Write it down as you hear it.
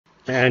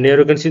and here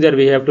you can see that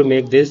we have to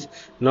make this.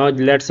 Now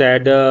let's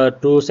add a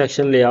two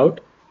section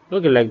layout.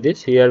 Okay, like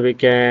this. Here we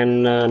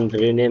can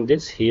rename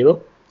this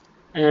hero,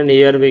 and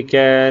here we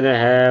can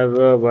have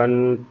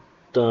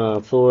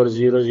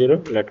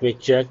 1400. Let me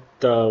check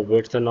the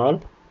width and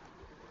all.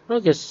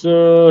 Okay,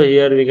 so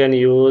here we can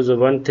use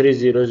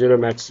 1300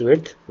 max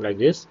width, like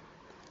this.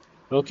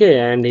 Okay,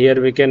 and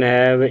here we can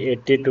have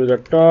 80 to the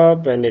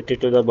top and 80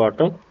 to the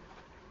bottom.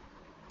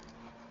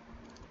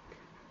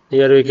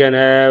 Here we can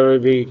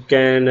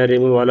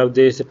remove all of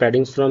these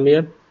paddings from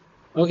here.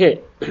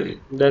 Okay,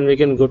 then we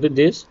can go to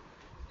this.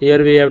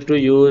 Here we have to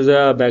use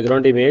a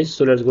background image,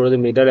 so let's go to the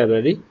media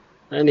library,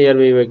 and here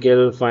we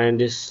will find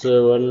this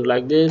one,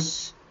 like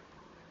this.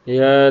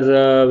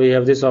 Here we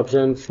have this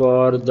option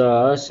for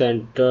the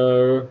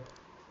center,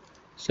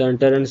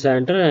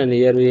 and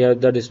here we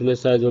have the display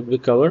size would be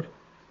covered.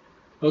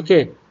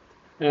 Okay,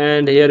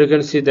 and here you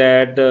can see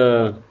that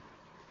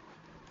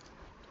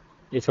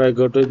if I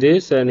go to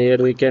this, and here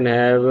we can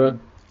have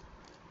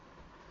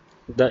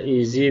the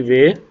easy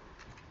way.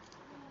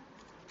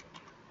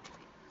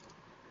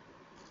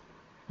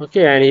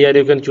 Okay, and here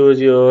you can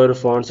choose your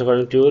fonts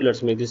according to you.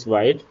 Let's make this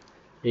white.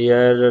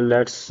 Here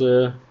let's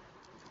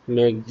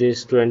make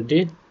this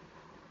 20.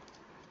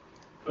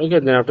 Okay,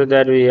 then after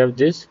that we have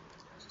this.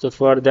 So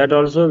for that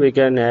also we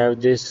can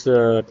have this.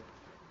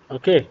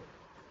 Okay,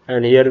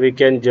 and here we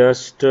can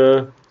just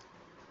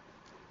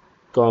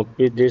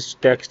copy this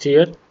text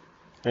here,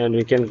 and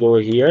we can go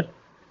here.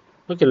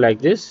 Okay,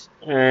 like this.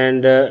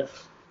 And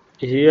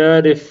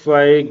here if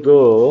I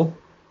go,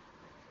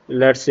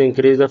 let's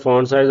increase the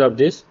font size of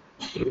this.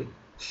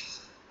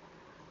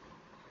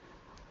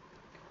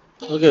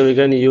 Okay, we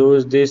can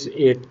use this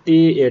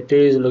 80. 80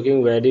 is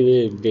looking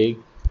very big.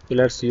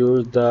 Let's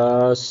use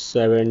the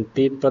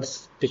 70 per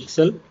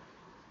pixel,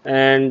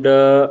 and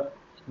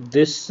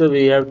this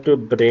we have to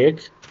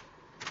break.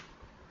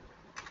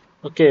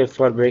 Okay,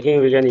 for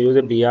breaking we can use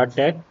a BR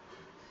tag,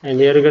 and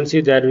here you can see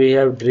that we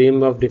have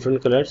dream of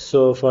different colors.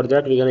 So for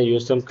that we're gonna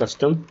use some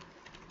custom.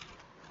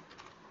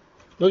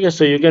 Okay,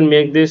 so you can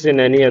make this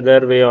in any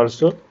other way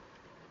also.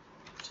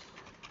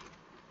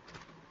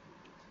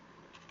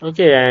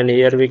 Okay, and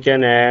here we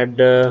can add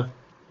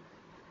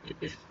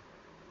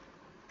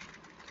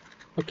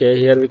okay,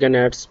 here we can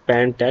add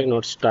span tag,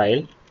 not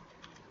style.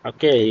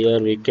 Okay, here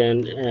we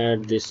can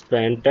add this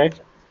span tag,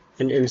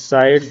 and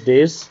inside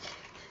this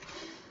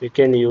we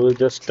can use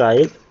the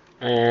style,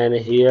 and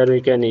here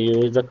we can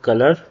use the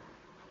color.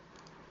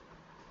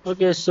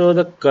 Okay, so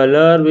the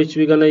color which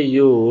we're gonna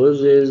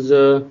use is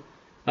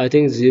I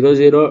think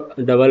 00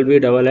 double B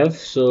double F.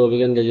 So we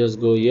can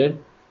just go here,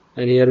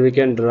 and here we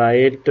can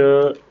write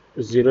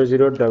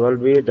 00 double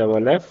B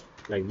double F,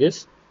 like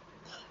this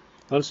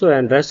also,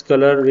 and rest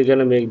color we're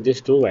gonna make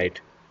this to white.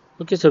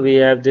 Okay, so we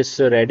have this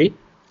ready.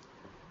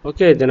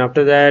 Okay, then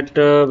after that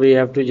we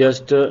have to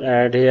just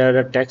add here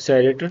a text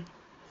editor,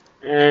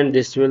 and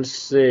this will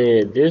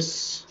say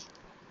this.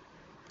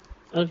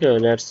 Okay,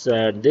 let's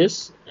add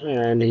this,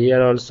 and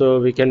here also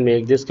we can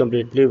make this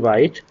completely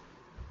white.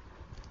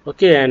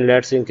 Okay, and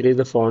let's increase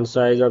the font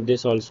size of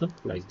this also,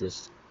 like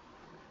this.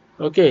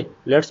 Okay,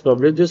 let's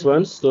publish this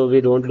one so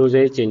we don't lose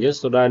any changes.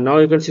 So that now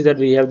you can see that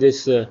we have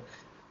this. So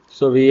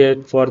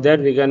for that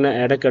we can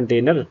add a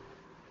container,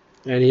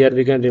 and here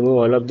we can remove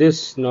all of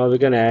this. Now we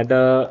can add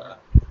a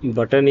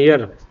button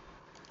here,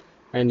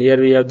 and here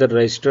we have the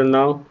register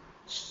now.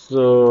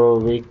 So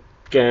we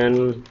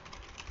can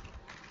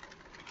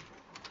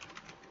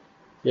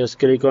just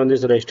click on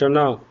this register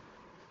now,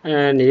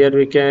 and here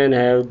we can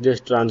have this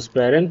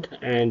transparent,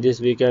 and this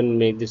we can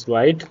make this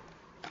white.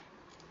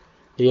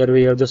 Here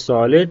we have the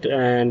solid,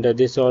 and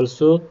this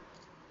also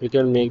we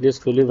can make this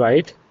fully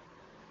white.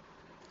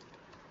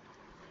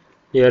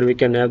 Here we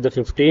can have the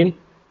 15.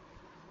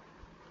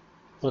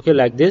 Okay,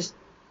 like this,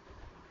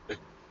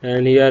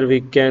 and here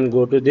we can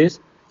go to this.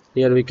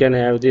 Here we can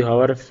have the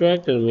hover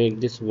effect and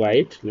make this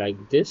white,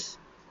 like this.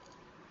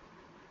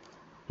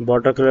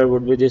 Border color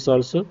would be this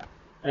also,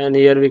 and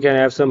here we can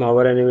have some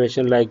hover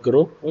animation like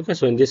grow. Okay,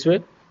 so in this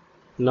way,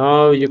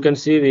 now you can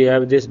see we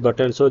have this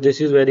button. So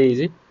this is very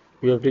easy.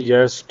 You have to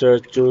just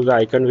choose the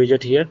icon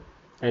widget here,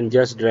 and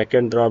just drag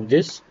and drop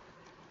this.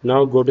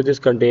 Now go to this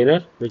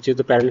container, which is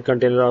the parent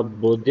container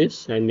of both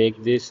this, and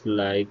make this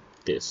like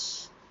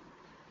this.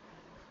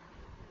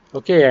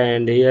 Okay,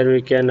 and here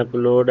we can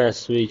upload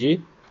SVG.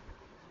 You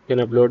can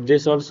upload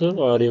this also,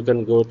 or you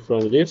can go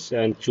from this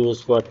and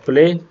choose for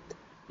play.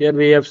 Here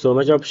we have so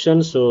much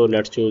options, so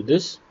let's choose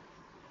this.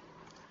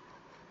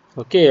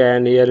 Okay,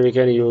 and here we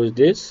can use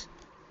this.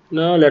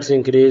 Now let's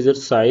increase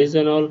its size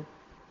and all.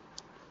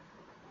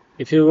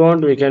 If you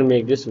want, we can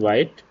make this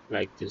white,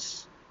 like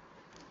this.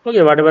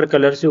 Okay, whatever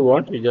colors you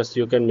want,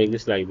 you can make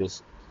this like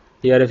this.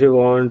 Here if you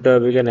want,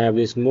 we can have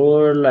this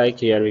more, like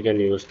here we can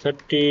use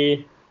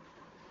 30.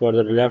 For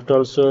the left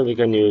also we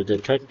can use the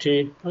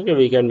 30. Okay,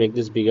 we can make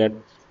this bigger.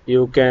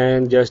 You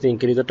can just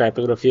increase the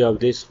typography of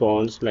these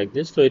fonts like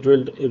this, so it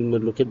will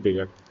look it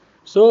bigger.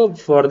 So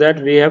for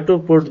that we have to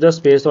put the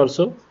space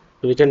also.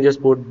 We can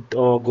just put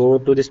go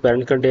to this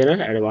parent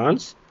container,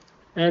 advanced,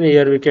 and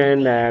here we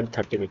can add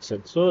 30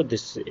 pixels. So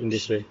this in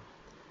this way.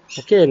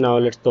 Okay, now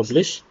let's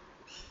publish.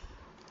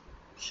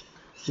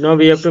 Now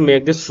we have to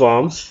make this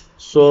form.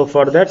 So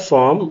for that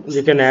form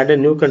we can add a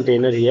new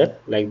container here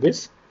like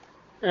this,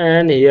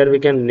 and here we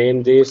can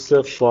name this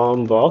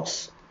form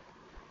box.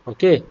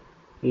 Okay,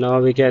 now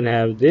we can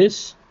have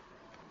this.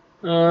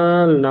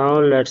 Now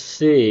let's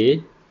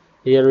see,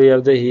 here we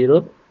have the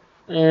hero,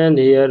 and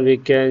here we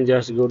can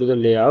just go to the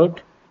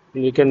layout.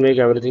 We can make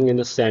everything in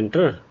the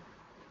center.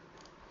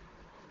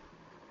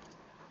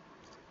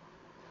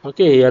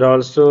 Okay, here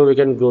also we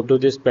can go to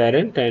this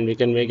parent and we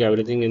can make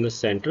everything in the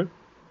center.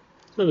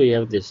 So we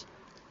have this.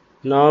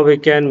 Now we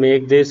can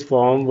make this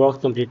form box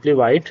completely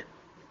white.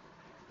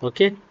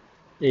 Okay,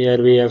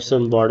 here we have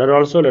some border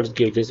also. Let's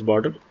give this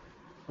border.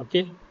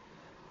 Okay,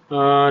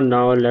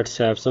 now let's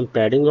have some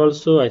padding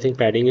also. I think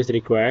padding is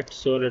required,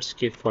 so let's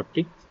give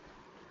 40.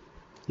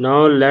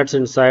 Now let's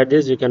inside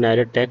this you can add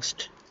a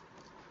text,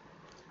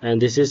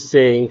 and this is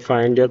saying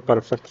find your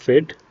perfect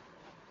fit.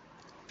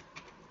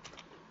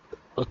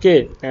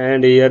 Okay,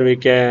 and here we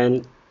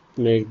can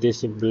make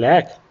this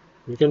black.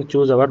 We can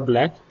choose our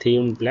black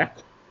theme black.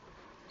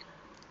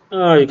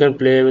 You can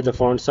play with the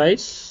font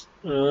size.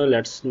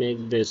 Let's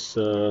make this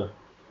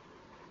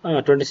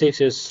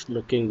 26 is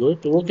looking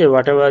good. Okay,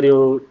 whatever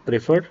you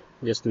prefer,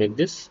 just make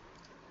this.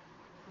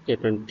 Okay,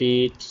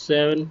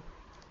 27.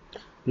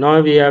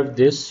 Now we have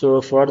this,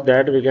 so for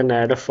that we can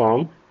add a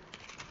form.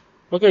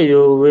 Okay,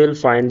 you will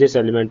find this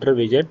Elementor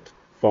widget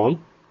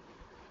form.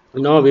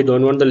 Now we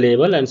don't want the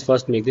label, and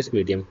first make this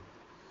medium.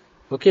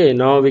 Okay,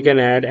 now we can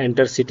add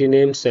enter city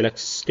name, select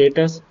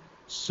status.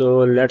 So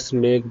let's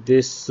make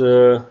this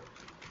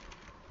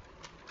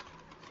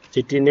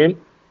city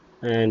name,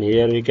 and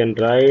here we can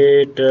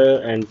write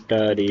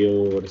enter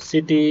your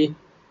city.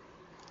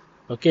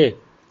 Okay,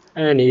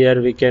 and here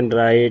we can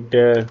write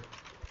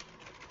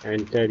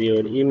enter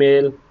your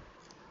email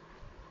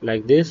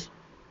like this.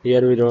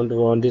 Here we don't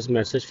want this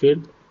message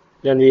field.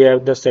 Then we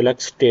have the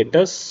select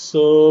status,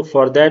 so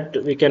for that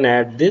we can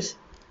add this.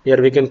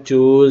 Here we can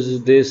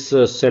choose this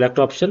select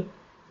option,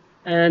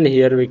 and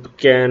here we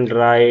can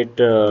write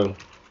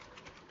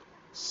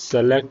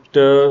select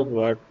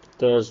what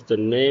does the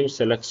name,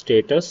 select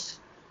status.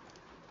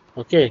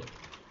 Okay,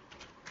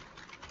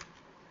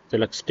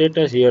 select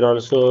status. Here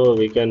also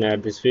we can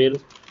add this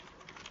field,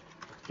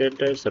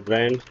 status, a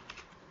brand.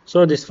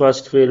 So this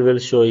first field will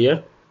show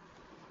here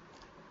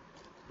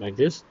like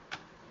this.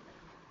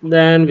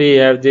 Then we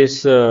have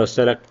this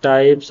select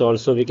types.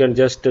 Also we can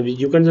just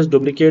you can just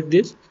duplicate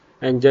this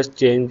and just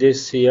change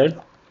this here,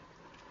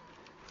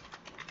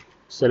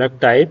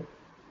 select type.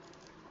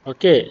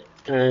 Okay,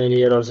 and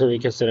here also we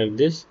can select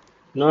this.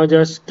 Now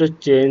just to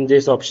change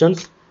these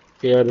options,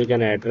 here we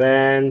can add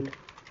rent,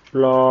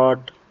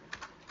 plot,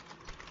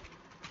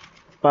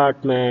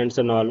 apartments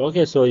and all.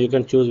 Okay, so you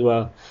can choose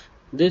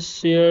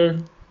this here.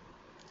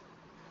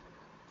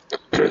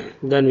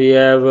 Then we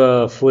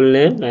have full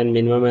name and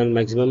minimum and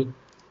maximum.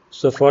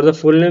 So for the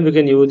full name we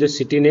can use the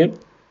city name,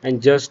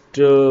 and just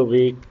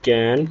we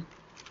can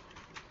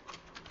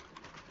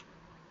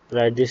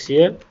write this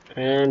here,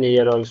 and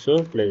here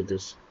also place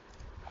this.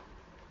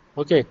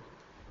 Okay,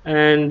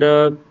 and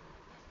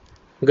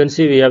you can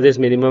see we have this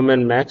minimum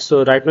and max.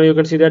 So right now you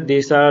can see that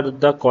these are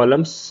the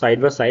columns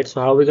side by side.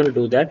 So how are we going to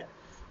do that?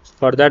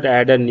 For that,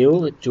 add a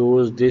new,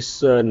 choose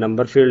this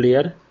number field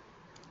here,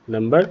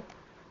 number.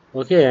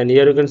 Okay, and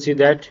here you can see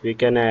that we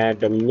can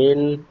add a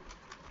min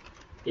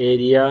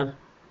area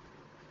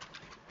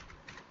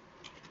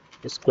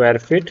square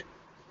feet.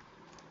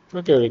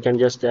 Okay, we can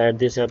just add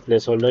this a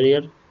placeholder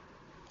here.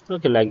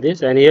 Okay, like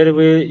this, and here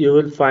you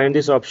will find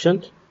this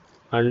option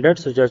 100.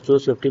 So just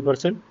choose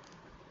 50%.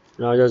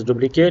 Now just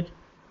duplicate,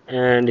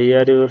 and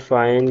here you will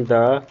find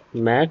the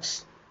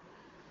max.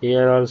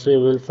 Here also you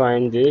will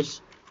find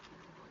this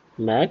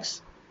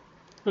max.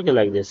 Okay,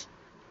 like this.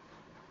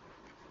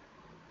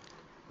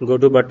 Go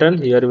to button.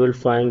 Here you will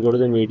find go to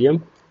the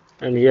medium,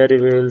 and here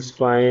you will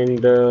find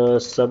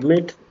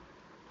submit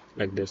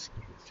like this.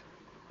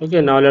 Okay,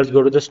 now let's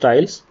go to the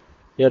styles.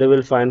 Here you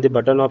will find the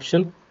button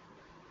option,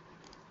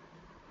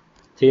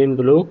 theme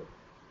blue.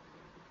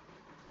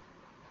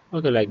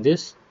 Okay, like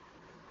this.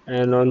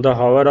 And on the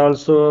hover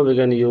also we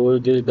can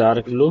use this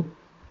dark blue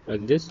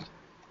like this.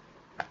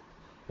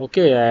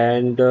 Okay,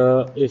 and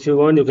if you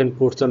want you can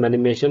put some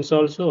animations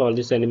also. All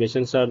these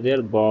animations are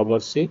there, bob or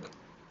sync.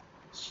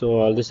 So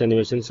all these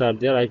animations are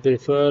there. I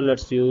prefer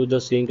let's use the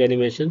sync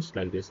animations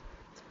like this.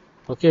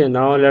 Okay,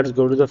 now let's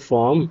go to the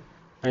form,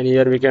 and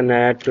here we can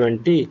add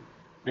 20,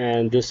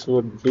 and this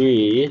would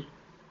be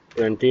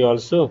 20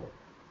 also.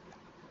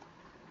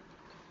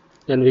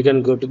 Then we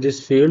can go to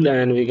this field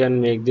and we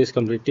can make this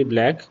completely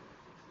black.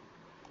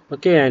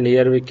 Okay, and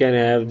here we can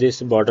have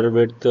this border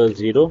width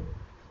 0,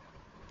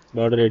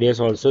 border radius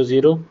also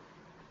 0,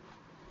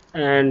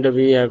 and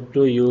we have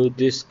to use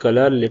this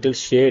color little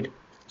shade.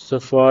 So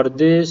for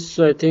this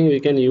I think we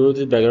can use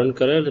the background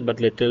color but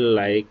little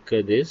like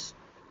this,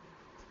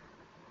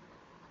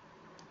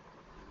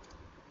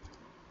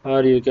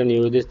 or you can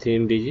use this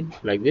theme bg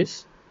like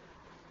this.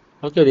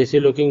 Okay, this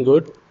is looking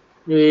good.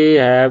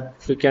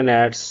 we can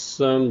add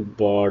some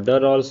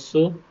border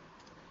also,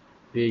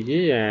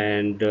 PG,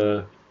 and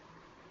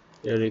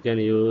here we can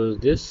use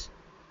this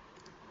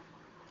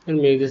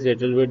and make this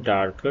little bit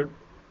darker.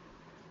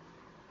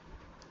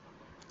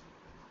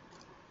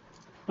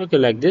 Okay,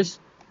 like this.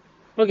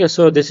 Okay,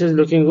 so this is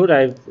looking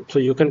good. So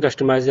you can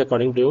customize it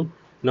according to you.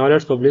 Now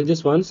let's publish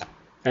this once,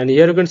 and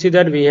here you can see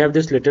that we have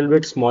this little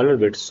bit smaller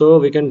bit. So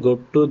we can go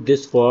to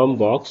this form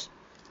box,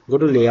 go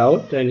to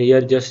layout, and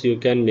here just you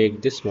can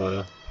make this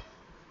smaller.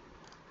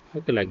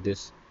 Okay, like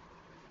this.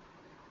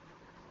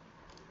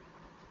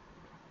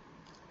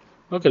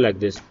 Okay, like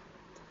this.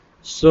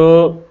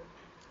 So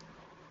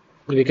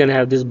we can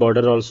have this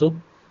border also.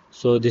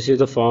 So this is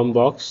the form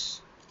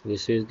box.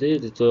 This is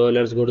the, so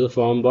let's go to the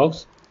form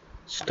box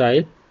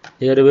style.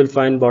 Here you will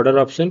find border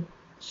option.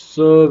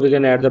 So we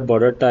can add the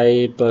border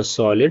type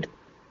solid.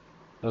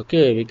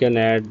 Okay, we can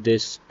add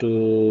this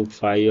to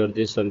 5 or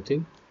this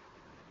something,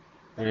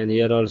 and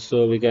here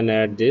also we can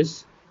add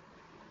this.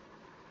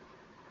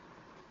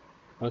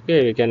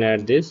 Okay, we can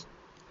add this.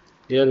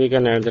 Here we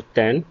can add the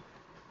 10,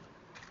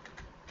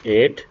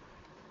 8,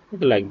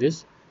 okay, like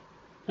this,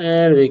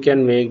 and we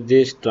can make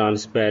this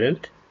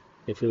transparent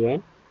if you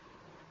want.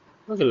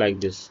 Okay,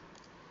 like this.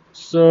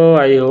 So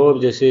I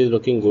hope this is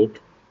looking good.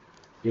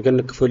 You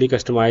can fully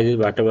customize it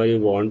whatever you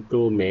want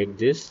to make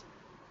this.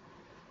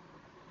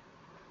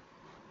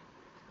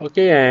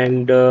 Okay,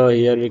 and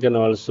here we can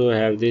also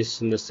have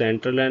this in the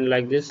center line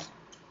like this.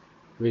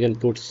 We can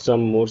put some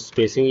more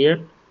spacing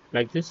here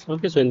like this.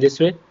 Okay, so in this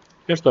way,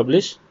 let's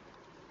publish.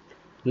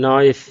 Now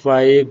if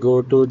I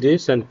go to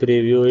this and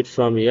preview it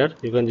from here,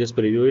 you can just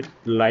preview it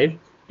live.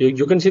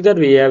 You can see that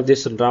we have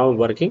this now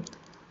working,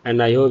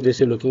 and I hope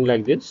this is looking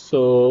like this.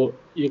 So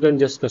you can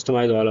just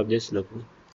customize all of this looking.